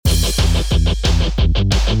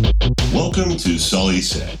Welcome to Sully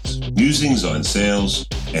Says, musings on sales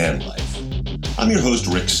and life. I'm your host,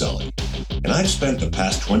 Rick Sully, and I've spent the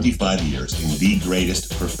past 25 years in the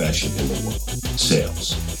greatest profession in the world,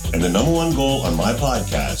 sales. And the number one goal on my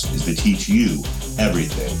podcast is to teach you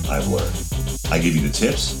everything I've learned. I give you the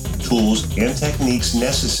tips, tools, and techniques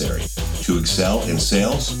necessary to excel in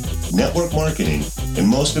sales, network marketing, and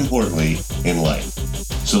most importantly, in life.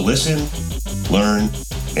 So listen, learn,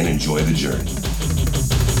 and enjoy the journey.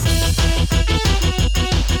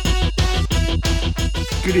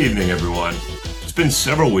 Good evening, everyone. It's been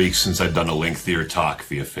several weeks since I've done a lengthier talk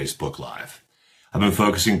via Facebook Live. I've been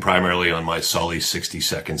focusing primarily on my Sully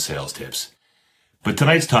 60-second sales tips. But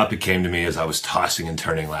tonight's topic came to me as I was tossing and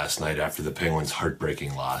turning last night after the Penguins'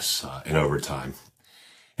 heartbreaking loss in overtime.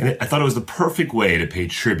 And I thought it was the perfect way to pay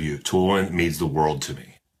tribute to a woman that means the world to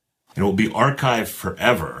me. And it will be archived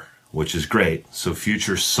forever, which is great, so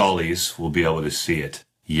future Sullys will be able to see it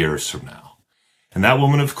years from now. And that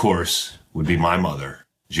woman, of course, would be my mother,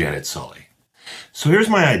 Janet Sully. So here's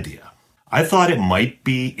my idea. I thought it might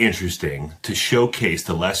be interesting to showcase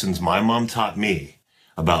the lessons my mom taught me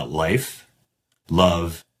about life,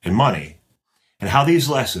 love, and money, and how these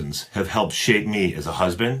lessons have helped shape me as a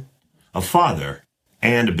husband, a father,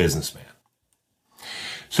 and a businessman.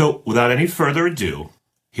 So without any further ado,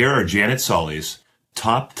 here are Janet Sully's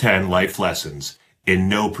top 10 life lessons in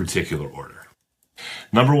no particular order.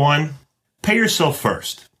 Number 1, pay yourself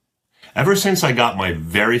first. Ever since I got my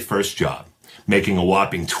very first job, making a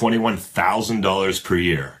whopping $21,000 per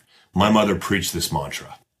year, my mother preached this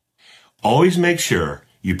mantra. Always make sure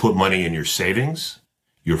you put money in your savings,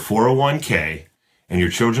 your 401k, and your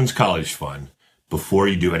children's college fund before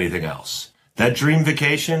you do anything else. That dream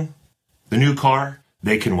vacation, the new car,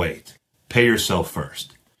 they can wait. Pay yourself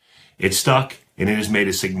first. It stuck, and it has made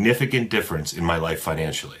a significant difference in my life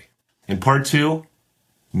financially. In part 2,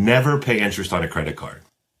 never pay interest on a credit card.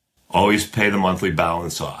 Always pay the monthly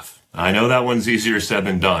balance off. I know that one's easier said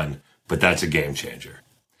than done, but that's a game changer.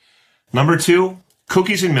 Number 2,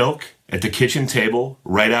 cookies and milk at the kitchen table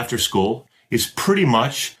right after school is pretty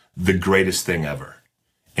much the greatest thing ever.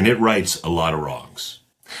 And it rights a lot of wrongs.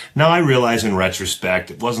 Now I realize in retrospect,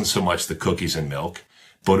 it wasn't so much the cookies and milk,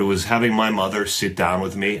 but it was having my mother sit down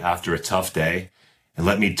with me after a tough day and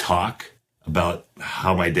let me talk about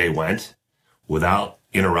how my day went without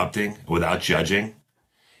interrupting, without judging.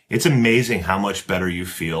 It's amazing how much better you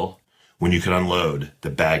feel when you can unload the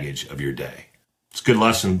baggage of your day. It's a good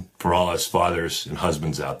lesson for all us fathers and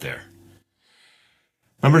husbands out there.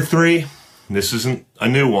 Number 3, this isn't a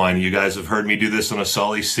new one. You guys have heard me do this on a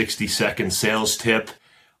Sully 60-second sales tip.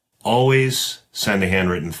 Always send a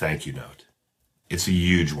handwritten thank you note. It's a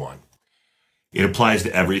huge one. It applies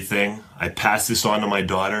to everything. I pass this on to my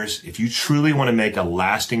daughters. If you truly want to make a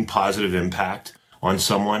lasting positive impact on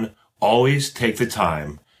someone, always take the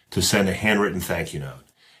time to send a handwritten thank you note.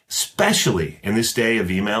 Especially in this day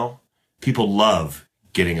of email, people love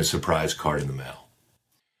getting a surprise card in the mail.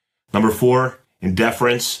 Number 4, in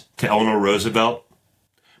deference to Eleanor Roosevelt,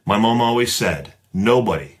 my mom always said,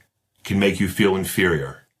 nobody can make you feel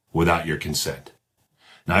inferior without your consent.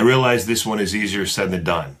 Now I realize this one is easier said than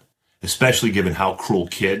done, especially given how cruel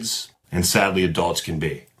kids and sadly adults can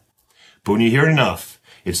be. But when you hear it enough,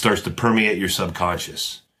 it starts to permeate your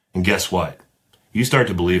subconscious. And guess what? You start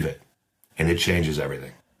to believe it, and it changes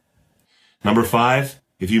everything. Number 5,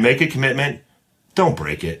 if you make a commitment, don't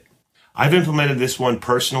break it. I've implemented this one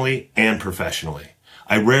personally and professionally.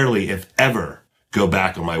 I rarely, if ever, go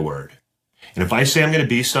back on my word. And if I say I'm going to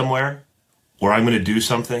be somewhere or I'm going to do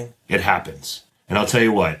something, it happens. And I'll tell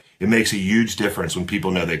you what, it makes a huge difference when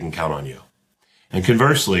people know they can count on you. And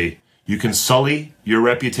conversely, you can sully your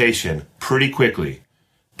reputation pretty quickly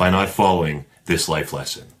by not following this life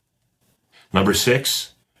lesson. Number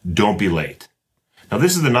 6, don't be late. Now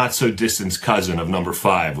this is the not so distant cousin of number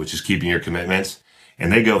 5, which is keeping your commitments,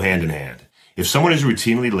 and they go hand in hand. If someone is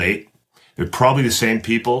routinely late, they're probably the same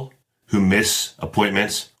people who miss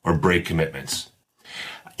appointments or break commitments.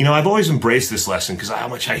 You know, I've always embraced this lesson because how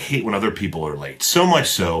much I hate when other people are late. So much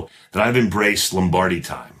so that I've embraced Lombardi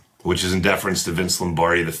time, which is in deference to Vince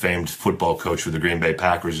Lombardi, the famed football coach for the Green Bay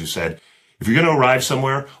Packers, who said, if you're going to arrive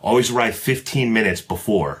somewhere, always arrive 15 minutes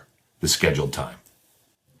before the scheduled time.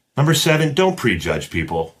 Number 7, don't prejudge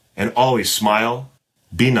people and always smile,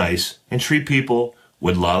 be nice, and treat people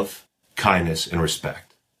with love, kindness, and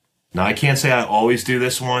respect. Now, I can't say I always do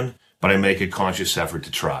this one, but I make a conscious effort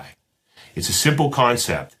to try. It's a simple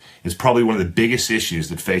concept. It's probably one of the biggest issues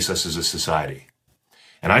that face us as a society.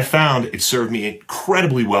 And I found it served me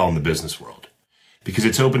incredibly well in the business world because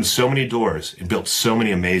it's opened so many doors and built so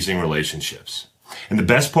many amazing relationships. And the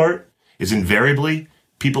best part is invariably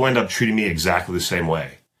people end up treating me exactly the same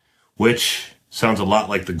way, which sounds a lot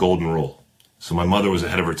like the golden rule. So my mother was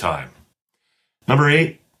ahead of her time. Number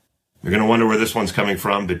 8, you're going to wonder where this one's coming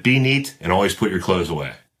from, but be neat and always put your clothes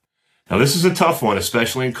away. Now, this is a tough one,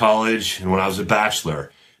 especially in college and when I was a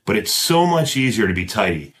bachelor, but it's so much easier to be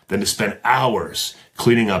tidy than to spend hours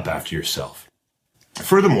cleaning up after yourself.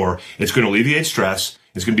 Furthermore, it's going to alleviate stress.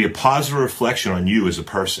 It's going to be a positive reflection on you as a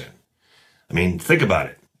person. I mean, think about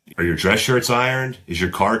it. Are your dress shirts ironed? Is your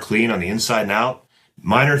car clean on the inside and out?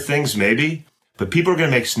 Minor things maybe, but people are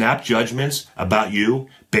going to make snap judgments about you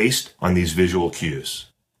based on these visual cues.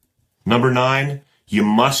 Number 9, you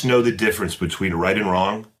must know the difference between right and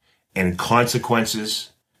wrong and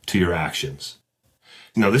consequences to your actions.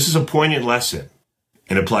 Now, this is a poignant lesson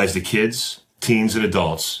and applies to kids, teens, and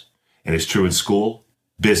adults, and is true in school,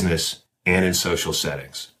 business, and in social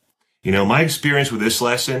settings. You know, my experience with this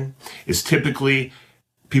lesson is typically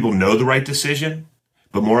people know the right decision,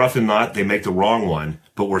 but more often than not, they make the wrong one,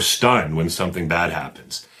 but we're stunned when something bad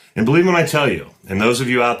happens. And believe me when I tell you, and those of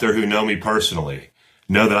you out there who know me personally,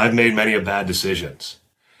 know that I've made many bad decisions.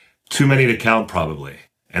 Too many to count probably,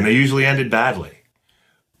 and they usually ended badly.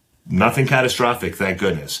 Nothing catastrophic, thank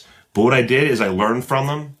goodness. But what I did is I learned from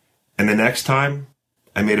them, and the next time,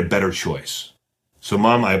 I made a better choice. So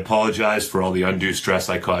Mom, I apologize for all the undue stress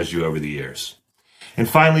I caused you over the years. And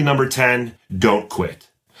finally, number 10, don't quit.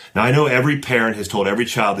 Now, I know every parent has told every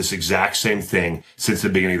child this exact same thing since the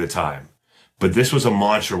beginning of the time, but this was a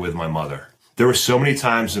mantra with my mother. There were so many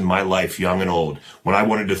times in my life, young and old, when I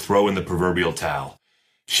wanted to throw in the proverbial towel.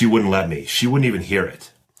 She wouldn't let me. She wouldn't even hear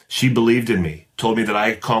it. She believed in me, told me that I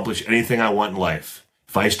accomplish anything I want in life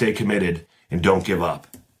if I stay committed and don't give up.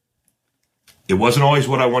 It wasn't always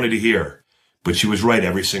what I wanted to hear, but she was right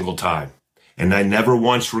every single time. And I never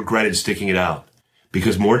once regretted sticking it out,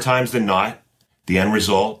 because more times than not, the end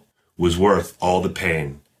result was worth all the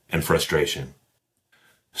pain and frustration.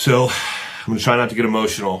 So I'm going to try not to get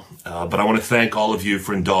emotional, but I want to thank all of you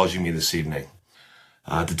for indulging me this evening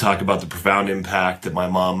to talk about the profound impact that my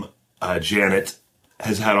mom, Janet,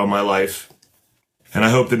 has had on my life. And I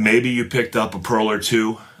hope that maybe you picked up a pearl or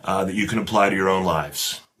two that you can apply to your own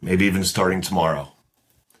lives, maybe even starting tomorrow.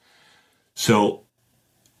 So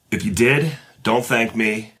if you did, don't thank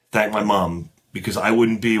me, thank my mom, because I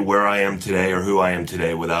wouldn't be where I am today or who I am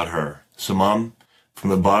today without her. So Mom, from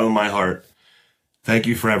the bottom of my heart, thank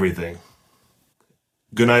you for everything.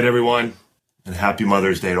 Good night, everyone, and happy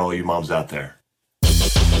Mother's Day to all you moms out there.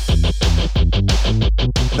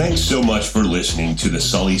 Thanks so much for listening to the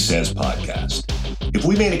Sully Says podcast. If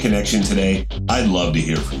we made a connection today, I'd love to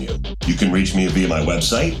hear from you. You can reach me via my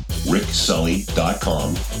website,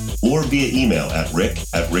 ricksully.com, or via email at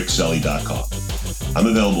rick@ricksully.com. I'm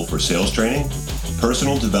available for sales training,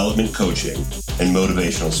 personal development coaching, and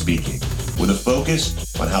motivational speaking, with a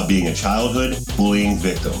focus on how being a childhood bullying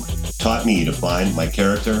victim taught me to find my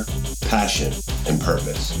character, passion, and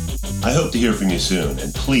purpose. I hope to hear from you soon,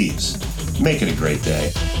 and please make it a great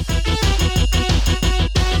day.